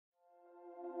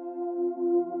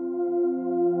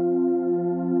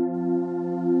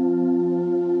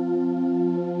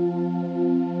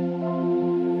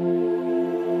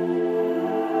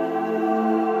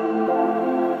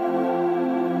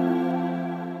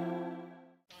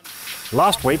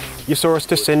Last week, you saw us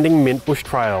descending Mintbush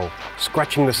Trail,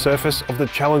 scratching the surface of the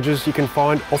challenges you can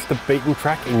find off the beaten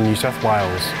track in New South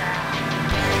Wales.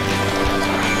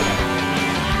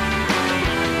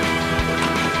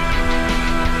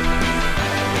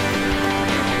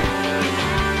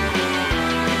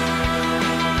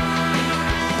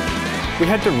 We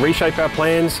had to reshape our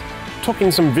plans, took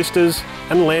in some vistas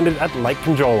and landed at Lake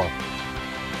Conjola.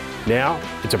 Now,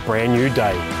 it's a brand new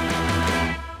day.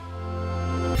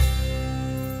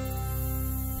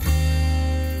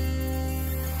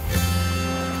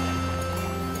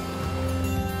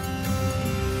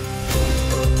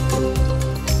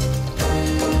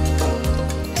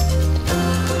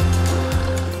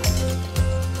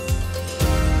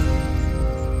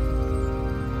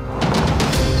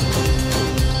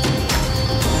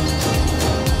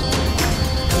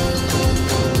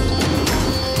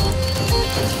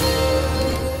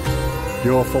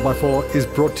 Your 4x4 is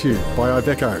brought to you by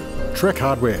Iveco, Trek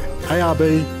Hardware,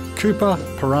 ARB, Cooper,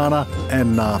 Pirhana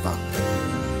and Narva.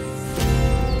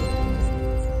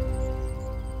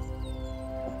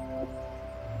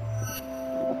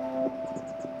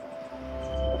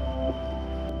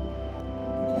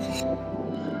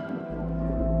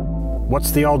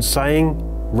 What's the old saying?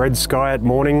 Red sky at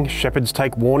morning, shepherds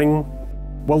take warning.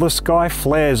 Well, the sky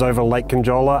flares over Lake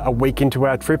Conjola a week into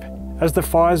our trip as the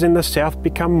fires in the south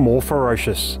become more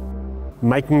ferocious.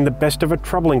 Making the best of a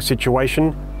troubling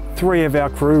situation, 3 of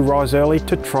our crew rise early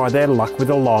to try their luck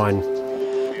with a line.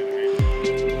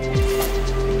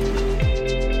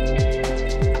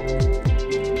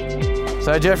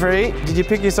 So Jeffrey, did you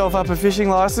pick yourself up a fishing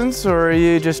licence or are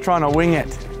you just trying to wing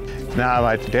it? No,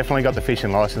 I definitely got the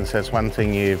fishing licence. That's one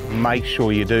thing you make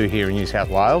sure you do here in New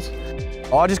South Wales.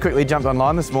 I just quickly jumped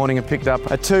online this morning and picked up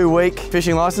a 2-week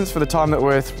fishing licence for the time that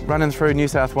we're running through New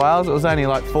South Wales. It was only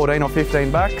like 14 or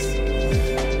 15 bucks.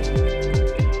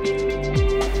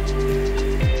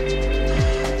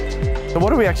 So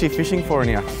what are we actually fishing for in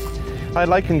here? At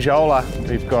Lake Conjola,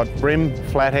 we've got bream,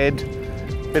 flathead,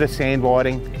 bit of sand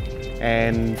whiting,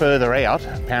 and further out,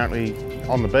 apparently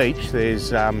on the beach,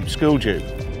 there's school dew.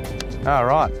 Oh,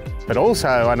 right. But also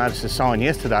I noticed a sign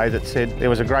yesterday that said there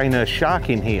was a grey nurse shark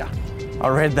in here. I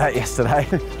read that yesterday.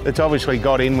 It's obviously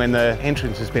got in when the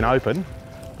entrance has been open,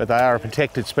 but they are a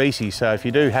protected species, so if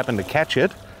you do happen to catch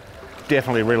it,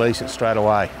 definitely release it straight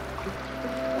away.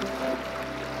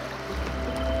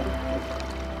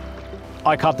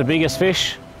 I caught the biggest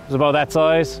fish. It was about that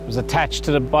size. It was attached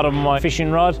to the bottom of my fishing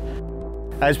rod.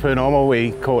 As per normal,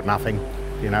 we caught nothing.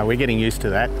 You know, we're getting used to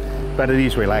that, but it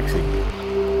is relaxing.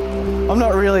 I'm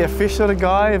not really a fish sort of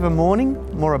guy of a morning,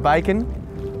 more a bacon.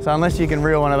 So unless you can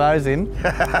reel one of those in.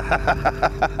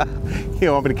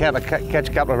 You want me to catch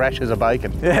a couple of rashers of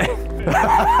bacon? Yeah.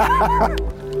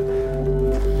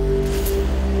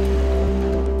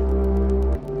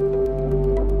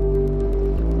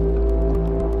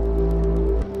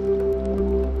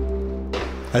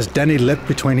 As Danny leapt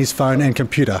between his phone and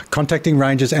computer, contacting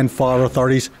rangers and fire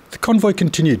authorities, the convoy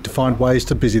continued to find ways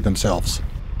to busy themselves.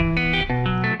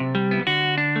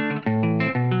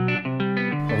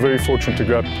 Very fortunate to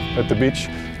grow up at the beach.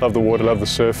 Love the water, love the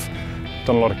surf.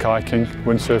 Done a lot of kayaking,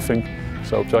 windsurfing.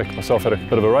 So Jake and myself had a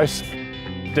bit of a race.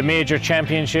 The major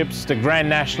championships, the Grand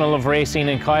National of Racing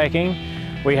and Kayaking.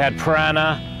 We had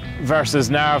Pirhana versus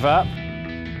Narva.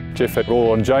 Jeff had all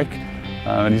on Jake,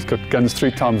 and he's got guns 3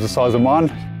 times the size of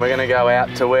mine. We're going to go out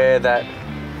to where that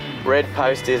red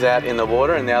post is out in the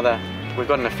water, and the other, we've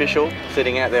got an official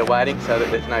sitting out there waiting so that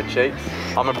there's no cheats.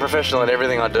 I'm a professional at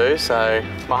everything I do, so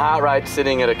my heart rate's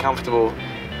sitting at a comfortable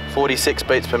 46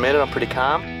 beats per minute. I'm pretty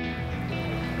calm.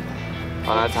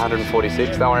 I know it's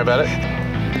 146, don't worry about it.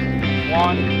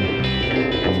 1, 2,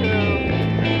 3,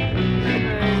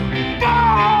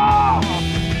 go!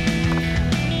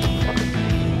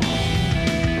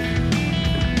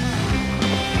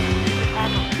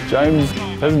 James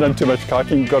hasn't done too much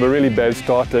kayaking, got a really bad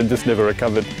start and just never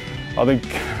recovered. I think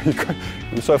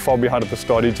he was so far behind at the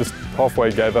start, he just halfway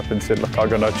gave up and said, look, I've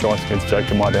got no chance against Jake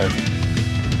and my dad.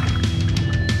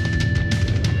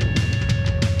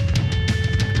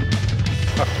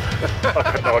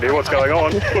 I've got no idea what's going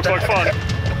on. Looks like fun.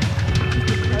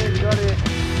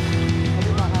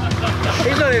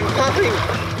 He's not even puffing.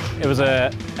 It was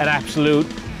an absolute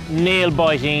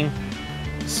nail-biting,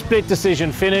 split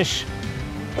decision finish.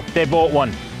 They both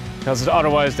won, because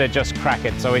otherwise they'd just crack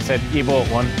it. So he said, you both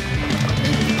won.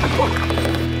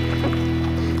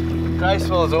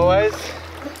 Graceful as always.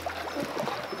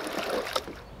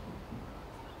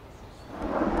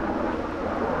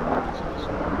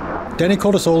 Danny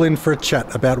called us all in for a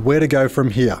chat about where to go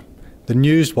from here. The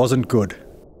news wasn't good.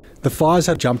 The fires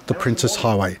had jumped the Princess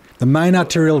Highway, the main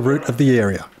arterial route of the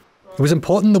area. It was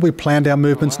important that we planned our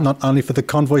movements not only for the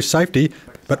convoy's safety,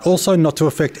 but also not to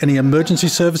affect any emergency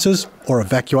services or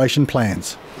evacuation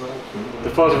plans. The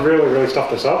fires have really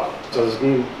stuffed us up. So there's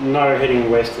no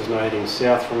heading west, there's no heading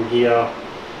south from here.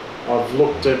 I've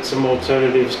looked at some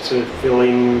alternatives to fill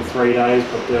in 3 days,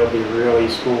 but they'll be really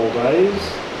small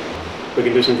days. We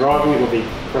can do some driving, it'll be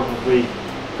probably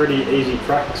pretty easy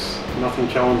tracks, nothing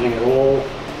challenging at all.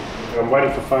 I'm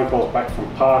waiting for phone calls back from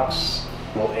Parks.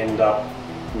 We'll end up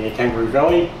near Kangaroo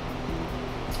Valley.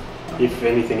 If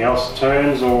anything else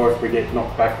turns or if we get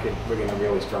knocked back, we're going to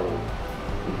really struggle.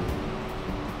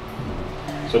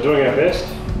 So doing our best.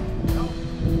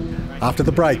 After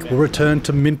the break, we'll return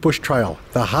to Mintbush Trail,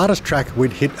 the hardest track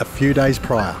we'd hit a few days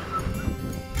prior.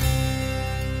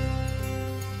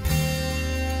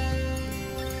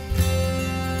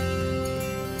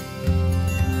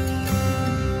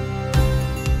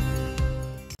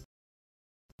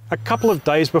 A couple of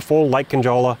days before Lake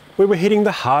Conjola, we were hitting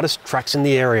the hardest tracks in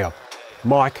the area.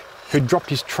 Mike, who'd dropped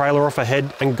his trailer off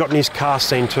ahead and gotten his car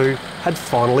seen to, had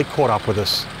finally caught up with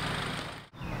us.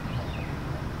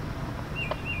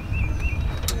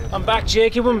 I'm back,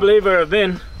 Jake. You wouldn't believe where I've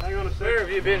been. Hang on a sec. Where have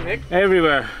you been, Mick?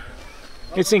 Everywhere.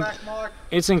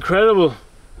 It's incredible.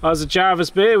 I was at Jarvis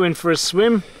Bay, went for a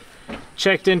swim,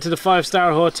 checked into the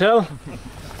 5-star hotel,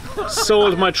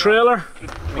 sold my trailer.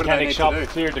 Mechanic shop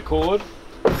cleared the code.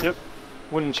 Yep.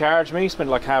 Wouldn't charge me. Spent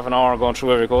like half an hour going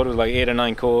through every code. It was like 8 or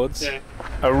 9 codes. Yeah.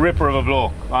 A ripper of a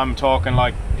bloke. I'm talking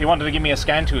like, he wanted to give me a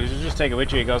scan tool. He said, just take it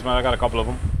with you. He goes, man, I got a couple of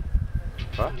them.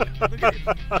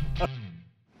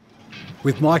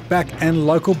 With Mike back and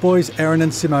local boys Aaron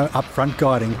and Simo up front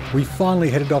guiding, we finally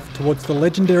headed off towards the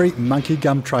legendary Monkey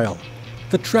Gum Trail,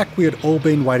 the track we had all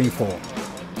been waiting for.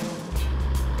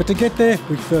 But to get there,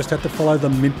 we first had to follow the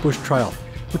Mintbush Trail,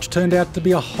 which turned out to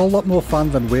be a whole lot more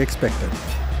fun than we expected.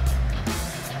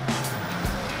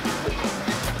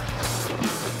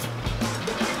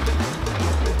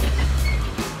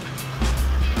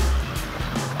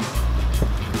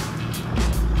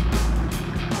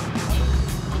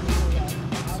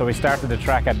 So we started the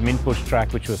track at Mintbush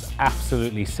Track, which was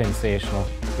absolutely sensational.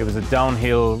 It was a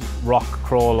downhill rock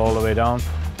crawl all the way down.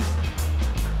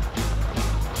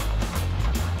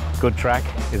 Good track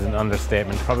is an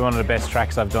understatement. Probably one of the best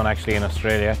tracks I've done actually in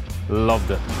Australia.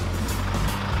 Loved it.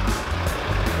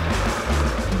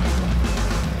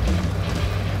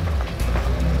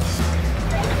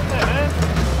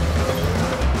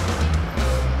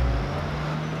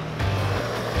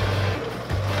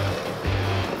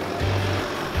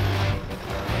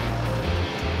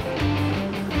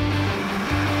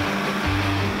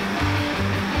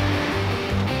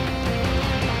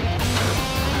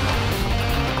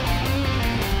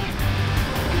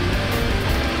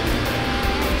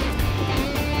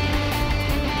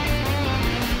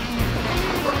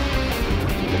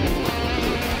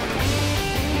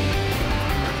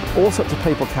 All sorts of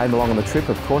people came along on the trip.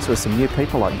 Of course, there were some new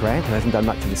people like Grant, who hasn't done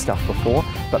much of this stuff before,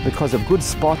 but because of good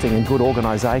spotting and good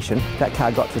organisation, that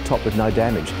car got to the top with no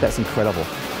damage. That's incredible.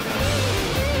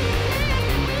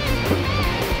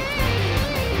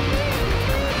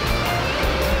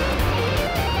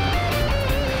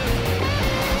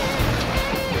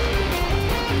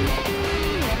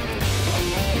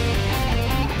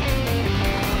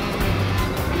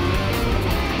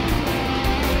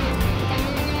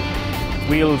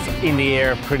 Wheels in the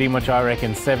air pretty much, I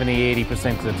reckon,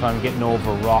 70–80% of the time, getting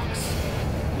over rocks.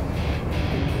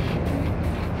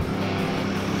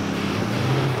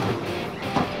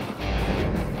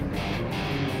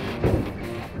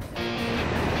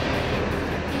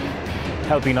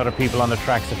 Helping other people on the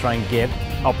tracks to try and get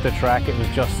up the track, it was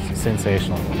just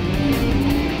sensational.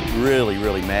 Really,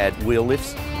 really mad wheel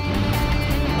lifts.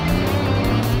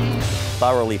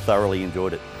 Thoroughly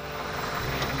enjoyed it.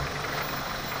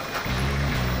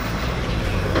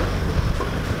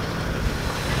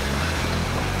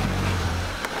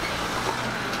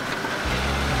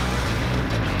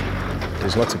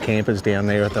 There's lots of campers down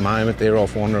there at the moment. They're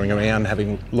off wandering around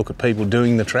having a look at people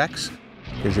doing the tracks,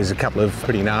 because there's a couple of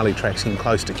pretty gnarly tracks in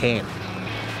close to camp.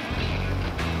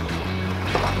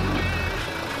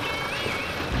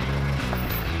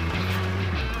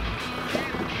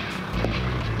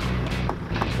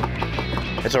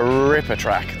 It's a ripper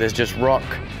track. There's just rock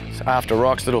after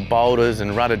rocks, little boulders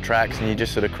and rutted tracks, and you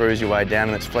just sort of cruise your way down,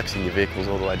 and it's flexing your vehicles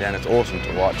all the way down. It's awesome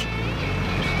to watch.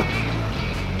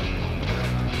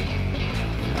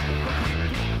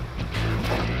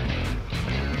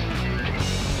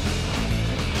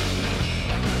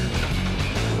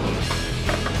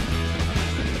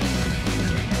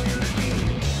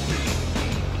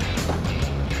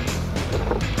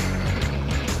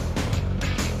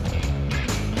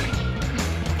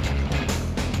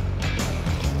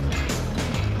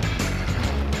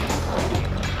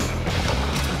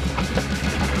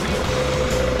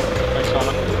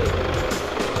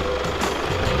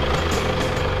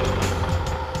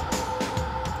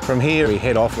 From here we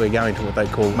head off, we're going to what they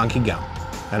call Monkey Gum.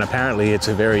 And apparently it's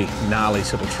a very gnarly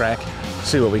sort of track.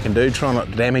 See what we can do, try not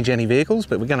to damage any vehicles,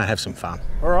 but we're going to have some fun.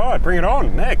 All right, bring it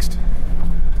on, next.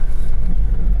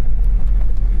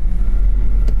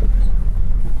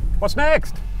 What's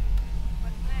next?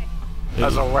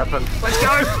 That's a weapon. Let's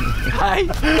go! Hey,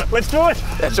 Let's do it!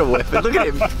 that's a weapon. Look at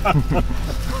him.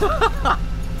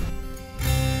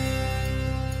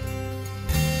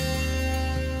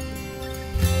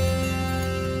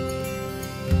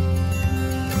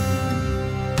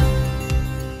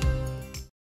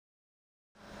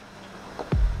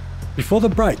 Before the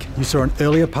break, you saw an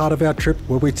earlier part of our trip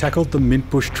where we tackled the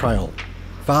Mintbush Trail.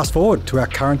 Fast forward to our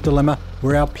current dilemma,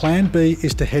 where our plan B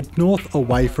is to head north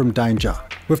away from danger.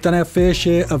 We've done our fair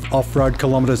share of off-road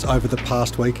kilometres over the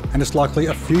past week, and it's likely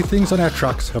a few things on our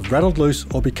trucks have rattled loose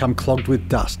or become clogged with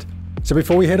dust. So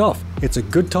before we head off, it's a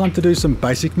good time to do some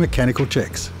basic mechanical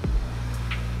checks.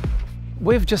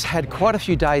 We've just had quite a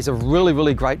few days of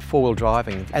really great four-wheel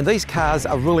driving, and these cars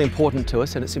are really important to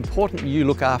us, and it's important you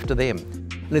look after them.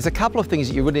 And there's a couple of things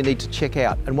that you really need to check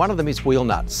out, and one of them is wheel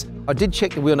nuts. I did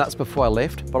check the wheel nuts before I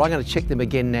left, but I'm going to check them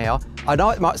again now. I know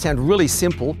it might sound really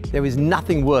simple. There is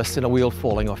nothing worse than a wheel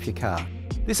falling off your car.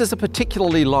 This is a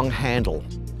particularly long handle.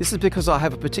 This is because I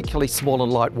have a particularly small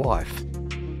and light wife.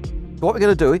 What we're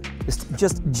going to do is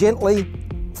just gently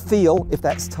feel if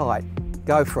that's tight.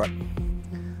 Go for it.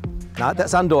 No,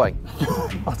 that's undoing.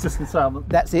 I was just going to say,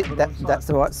 That's it. That's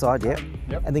the right side, yeah.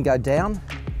 Yep. And then go down.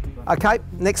 Okay,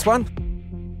 next one.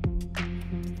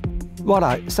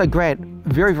 Righto, so Grant,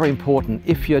 very important.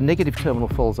 If your negative terminal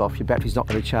falls off, your battery's not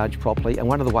going to charge properly. And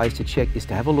one of the ways to check is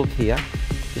to have a look here.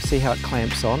 You see how it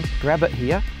clamps on. Grab it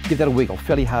here, give that a wiggle,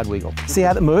 fairly hard wiggle. See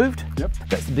how that moved? Yep.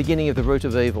 That's the beginning of the root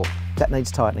of evil. That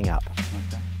needs tightening up.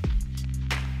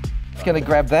 Just going to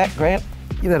grab that, Grant.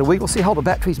 Give that a wiggle. See how the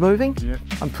battery's moving? Yeah.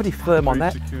 I'm pretty firm on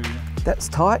that. Secure, yeah. That's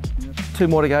tight. Yep. 2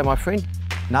 more to go, my friend.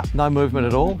 No movement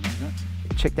at all. Okay.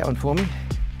 Check that one for me.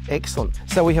 Excellent.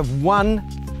 So we have one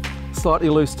slightly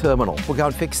loose terminal. We'll go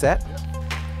and fix that.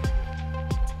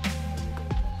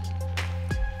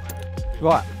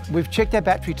 Right, we've checked our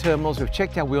battery terminals, we've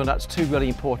checked our wheel nuts, 2 really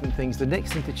important things. The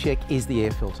next thing to check is the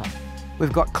air filter.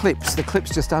 We've got clips. The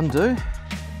clips just undo.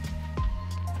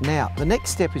 Now, the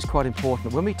next step is quite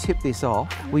important. When we tip this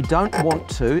off, we don't want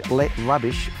to let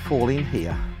rubbish fall in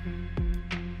here.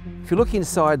 If you look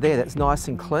inside there, that's nice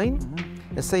and clean.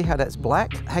 And see how that's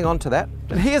black? Hang on to that.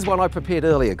 And here's one I prepared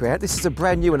earlier, Grant. This is a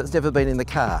brand new one, it's never been in the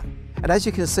car. And as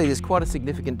you can see, there's quite a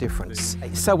significant difference.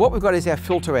 So what we've got is our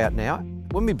filter out now.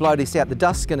 When we blow this out, the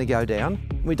dust's going to go down.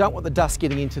 And we don't want the dust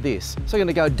getting into this. So we're going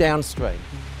to go downstream.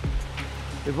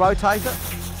 We rotate it.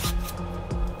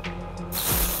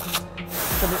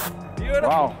 Beautiful.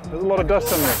 Wow, there's a lot of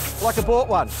dust in there. Like I bought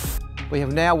one. We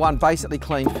have now one basically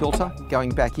clean filter going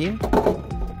back in.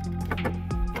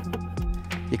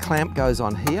 Your clamp goes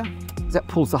on here. That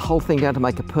pulls the whole thing down to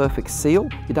make a perfect seal.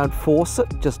 You don't force it,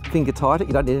 just finger tight it.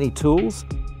 You don't need any tools.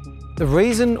 The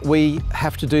reason we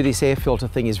have to do this air filter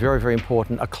thing is very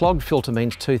important. A clogged filter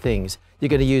means 2 things. You're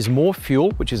going to use more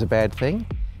fuel, which is a bad thing.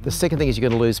 The second thing is you're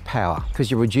going to lose power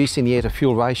because you're reducing the air to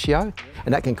fuel ratio,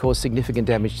 and that can cause significant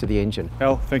damage to the engine.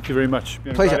 Al, thank you very much.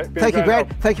 Pleasure. Thank you,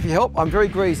 Grant. Thank you for your help. I'm very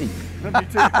greasy. Me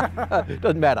too.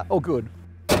 Doesn't matter. All good.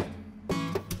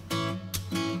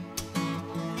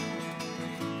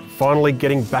 Finally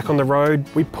getting back on the road,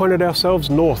 we pointed ourselves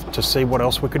north to see what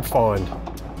else we could find.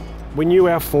 We knew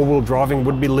our 4-wheel driving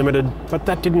would be limited, but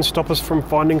that didn't stop us from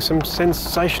finding some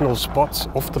sensational spots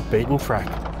off the beaten track.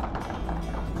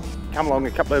 Come along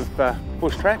a couple of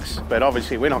bush tracks, but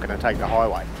obviously we're not going to take the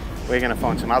highway. We're going to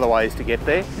find some other ways to get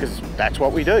there, because that's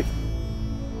what we do.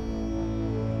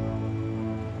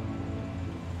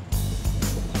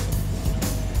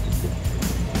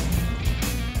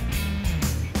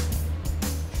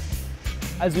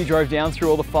 As we drove down through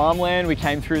all the farmland, we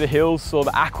came through the hills, saw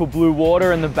the aqua blue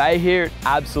water and the bay here. It's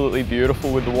absolutely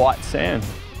beautiful with the white sand.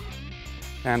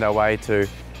 Found our way to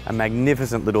a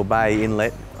magnificent little bay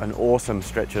inlet, an awesome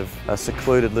stretch of a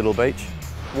secluded little beach.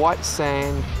 White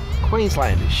sand,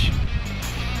 Queenslandish.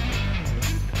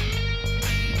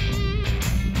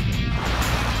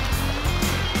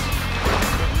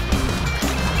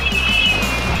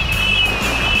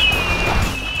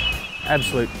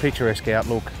 Absolute picturesque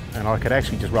outlook, and I could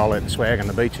actually just roll out the swag on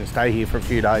the beach and stay here for a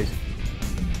few days.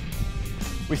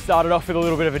 We started off with a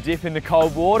little bit of a dip in the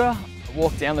cold water,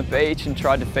 walked down the beach and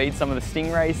tried to feed some of the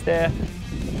stingrays there.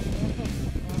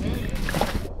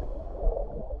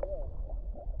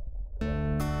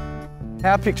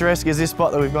 How picturesque is this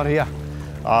spot that we've got here?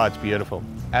 Oh, it's beautiful.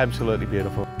 Absolutely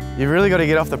beautiful. You've really got to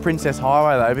get off the Princess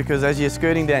Highway though, because as you're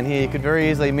scooting down here, you could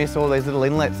very easily miss all these little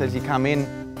inlets as you come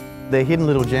in. They're hidden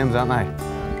little gems, aren't they?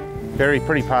 Very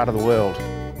pretty part of the world.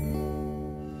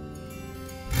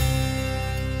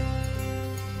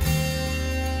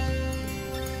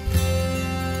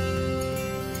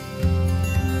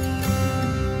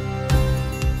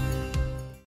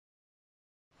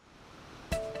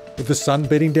 With the sun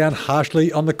beating down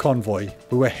harshly on the convoy,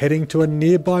 we were heading to a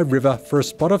nearby river for a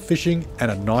spot of fishing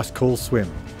and a nice cool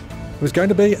swim. It was going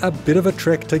to be a bit of a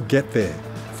trek to get there.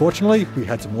 Fortunately, we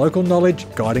had some local knowledge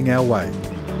guiding our way.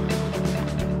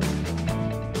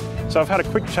 So I've had a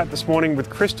quick chat this morning with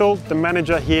Crystal, the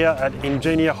manager here at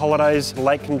Ingenia Holidays,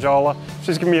 Lake Conjola.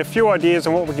 She's given me a few ideas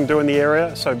on what we can do in the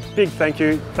area, so big thank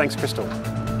you. Thanks, Crystal.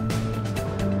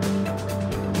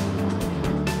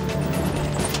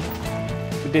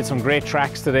 We did some great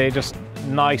tracks today, just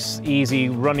nice, easy,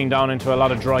 running down into a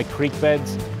lot of dry creek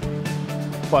beds.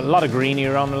 But a lot of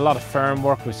greenery around, a lot of fern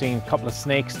work. We've seen a couple of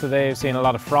snakes today, we've seen a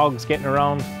lot of frogs getting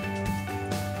around.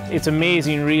 It's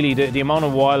amazing really the amount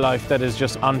of wildlife that is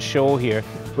just on show here.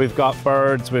 We've got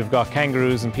birds, we've got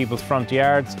kangaroos in people's front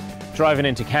yards. Driving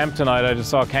into camp tonight, I just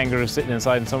saw kangaroos sitting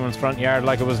inside in someone's front yard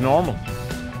like it was normal.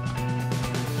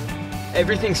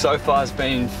 Everything so far has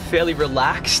been fairly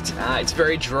relaxed. It's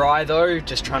very dry though,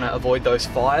 just trying to avoid those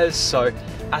fires. So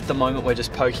at the moment we're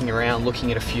just poking around, looking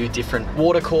at a few different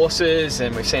water courses,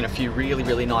 and we've seen a few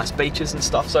really nice beaches and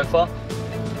stuff so far.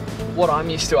 What I'm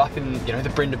used to up in the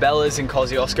Brindabellas and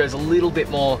Kosciuszko is a little bit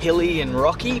more hilly and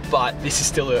rocky, but this is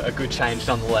still a good change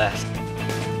nonetheless.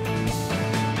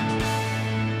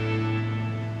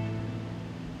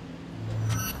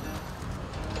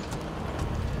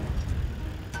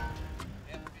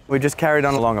 We just carried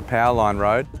on along a power line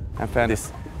road and found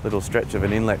this little stretch of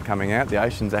an inlet coming out. The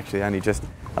ocean's actually only just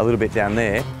a little bit down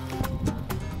there.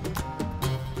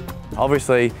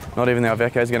 Obviously, not even the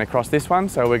Iveco is going to cross this one,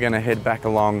 so we're going to head back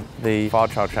along the fire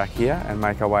trail track here and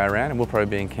make our way around, and we'll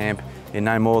probably be in camp in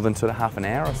no more than sort of half an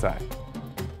hour or so.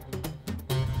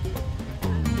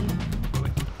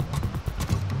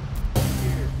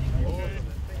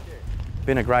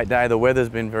 Been a great day, the weather's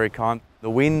been very kind. The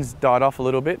wind's died off a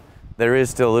little bit. There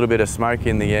is still a little bit of smoke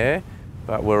in the air,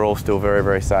 but we're all still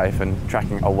very safe and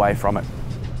tracking away from it.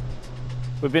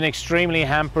 We've been extremely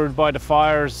hampered by the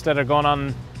fires that are going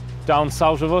on down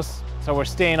south of us, so we're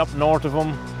staying up north of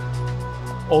them.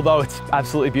 Although it's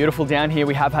absolutely beautiful down here,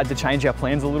 we have had to change our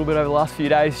plans a little bit over the last few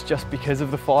days just because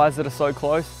of the fires that are so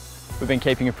close. We've been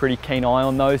keeping a pretty keen eye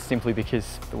on those simply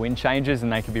because the wind changes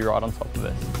and they could be right on top of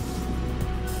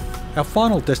us. Our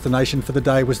final destination for the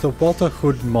day was the Walter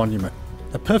Hood Monument,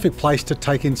 a perfect place to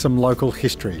take in some local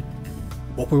history.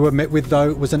 What we were met with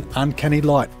though was an uncanny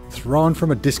light thrown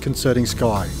from a disconcerting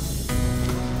sky.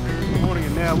 Good morning,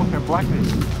 and now look how black it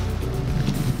is.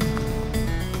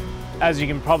 As you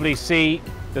can probably see,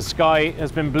 the sky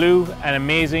has been blue and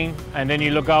amazing, and then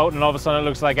you look out and all of a sudden it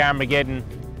looks like Armageddon.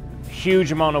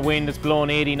 Huge amount of wind, it's blowing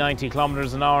 80-90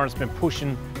 kilometres an hour. It's been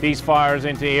pushing these fires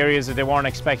into areas that they weren't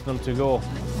expecting them to go.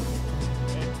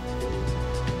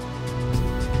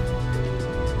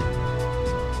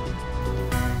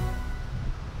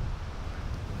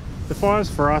 The fires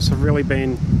for us have really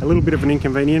been a little bit of an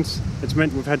inconvenience. It's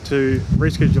meant we've had to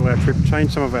reschedule our trip,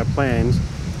 change some of our plans.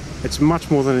 It's much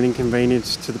more than an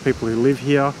inconvenience to the people who live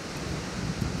here.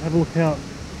 Have a look how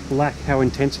black, how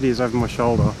intense it is over my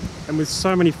shoulder. And with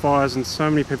so many fires and so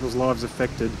many people's lives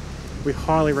affected, we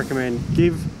highly recommend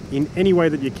give in any way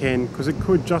that you can, because it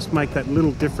could just make that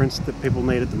little difference that people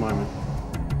need at the moment.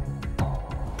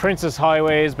 Princess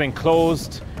Highway has been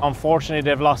closed. Unfortunately,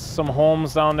 they've lost some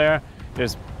homes down there.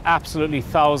 There's absolutely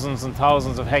thousands and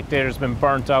thousands of hectares been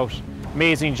burnt out.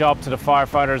 Amazing job to the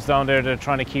firefighters down there. They're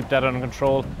trying to keep that under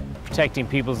control, protecting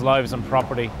people's lives and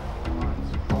property.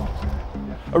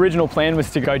 Original plan was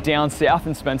to go down south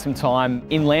and spend some time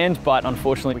inland, but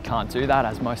unfortunately we can't do that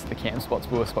as most of the camp spots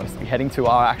we were supposed to be heading to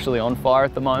are actually on fire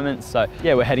at the moment. So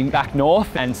yeah, we're heading back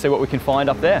north and see what we can find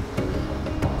up there.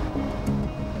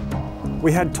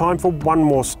 We had time for one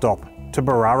more stop, to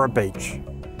Barara Beach.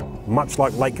 Much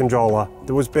like Lake Conjola,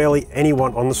 there was barely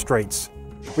anyone on the streets.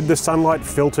 With the sunlight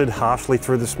filtered harshly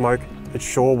through the smoke, it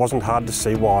sure wasn't hard to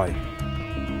see why.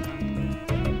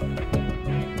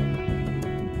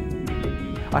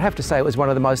 I'd have to say it was one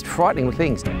of the most frightening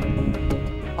things.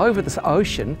 Over the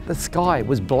ocean, the sky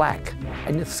was black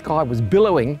and the sky was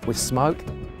billowing with smoke.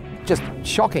 Just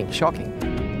shocking, shocking.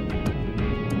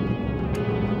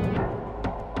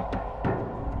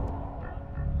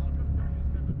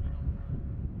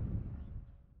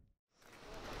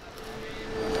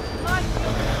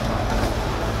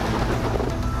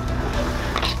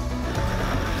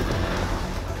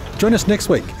 Join us next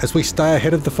week as we stay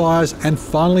ahead of the fires and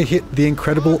finally hit the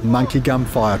incredible Monkey Gum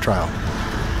Fire Trail.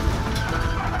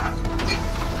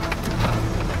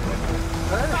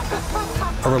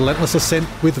 A relentless ascent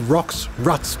with rocks,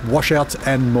 ruts, washouts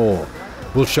and more.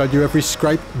 We'll show you every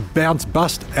scrape, bounce,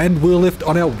 bust and wheel lift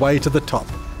on our way to the top.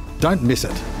 Don't miss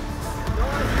it.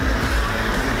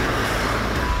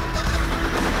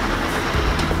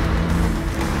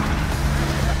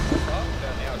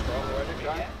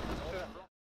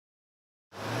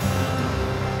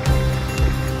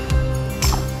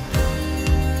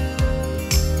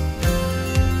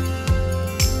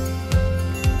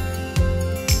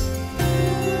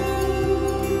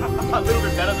 A little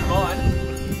bit better than mine.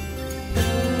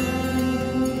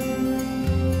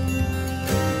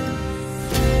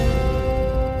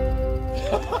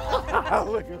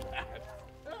 Look at that.